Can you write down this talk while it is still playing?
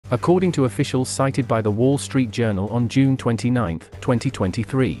according to officials cited by the Wall Street Journal on June 29,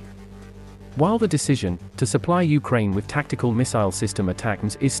 2023. While the decision to supply Ukraine with tactical missile system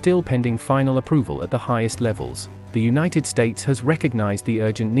ATACMS is still pending final approval at the highest levels, the United States has recognized the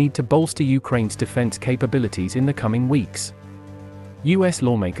urgent need to bolster Ukraine's defense capabilities in the coming weeks. U.S.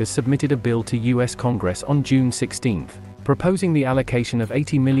 lawmakers submitted a bill to U.S. Congress on June 16, proposing the allocation of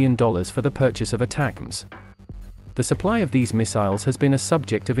 $80 million for the purchase of ATACMS. The supply of these missiles has been a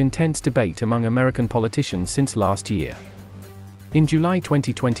subject of intense debate among American politicians since last year. In July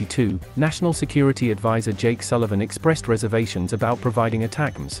 2022, National Security Advisor Jake Sullivan expressed reservations about providing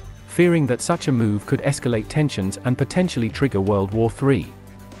ATACMS, fearing that such a move could escalate tensions and potentially trigger World War III.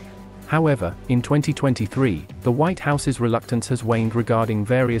 However, in 2023, the White House's reluctance has waned regarding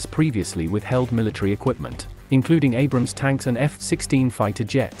various previously withheld military equipment, including Abrams tanks and F-16 fighter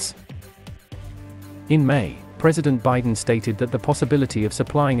jets. In May, President Biden stated that the possibility of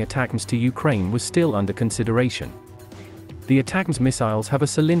supplying ATACMS to Ukraine was still under consideration. The ATACMS missiles have a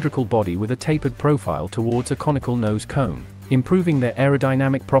cylindrical body with a tapered profile towards a conical nose cone, improving their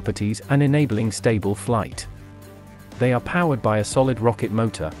aerodynamic properties and enabling stable flight. They are powered by a solid rocket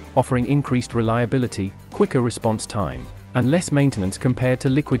motor, offering increased reliability, quicker response time, and less maintenance compared to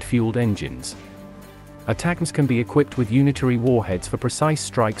liquid-fueled engines. ATACMS can be equipped with unitary warheads for precise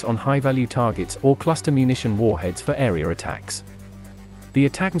strikes on high-value targets or cluster munition warheads for area attacks. The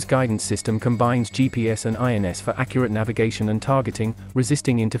ATACMS guidance system combines GPS and INS for accurate navigation and targeting,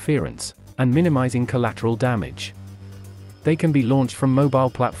 resisting interference, and minimizing collateral damage. They can be launched from mobile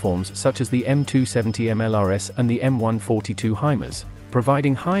platforms such as the M270 MLRS and the M142 HIMARS,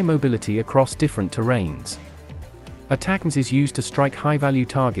 providing high mobility across different terrains. ATACMS is used to strike high-value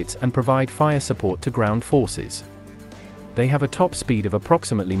targets and provide fire support to ground forces. They have a top speed of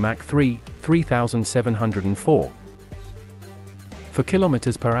approximately Mach 3, 3,704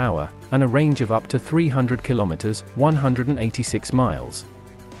 kilometers per hour, and a range of up to 300 kilometers, 186 miles.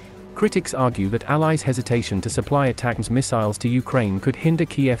 Critics argue that Allies' hesitation to supply ATACMS missiles to Ukraine could hinder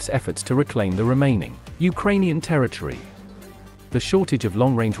Kiev's efforts to reclaim the remaining Ukrainian territory. The shortage of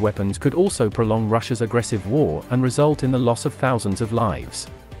long-range weapons could also prolong Russia's aggressive war and result in the loss of thousands of lives.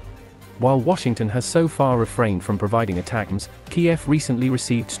 While Washington has so far refrained from providing ATACMS, Kiev recently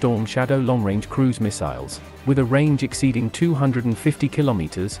received Storm Shadow long-range cruise missiles, with a range exceeding 250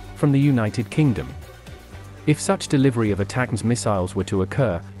 kilometers, from the United Kingdom. If such delivery of ATACMS missiles were to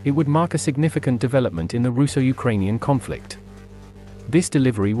occur, it would mark a significant development in the Russo-Ukrainian conflict. This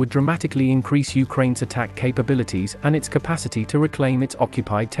delivery would dramatically increase Ukraine's attack capabilities and its capacity to reclaim its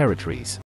occupied territories.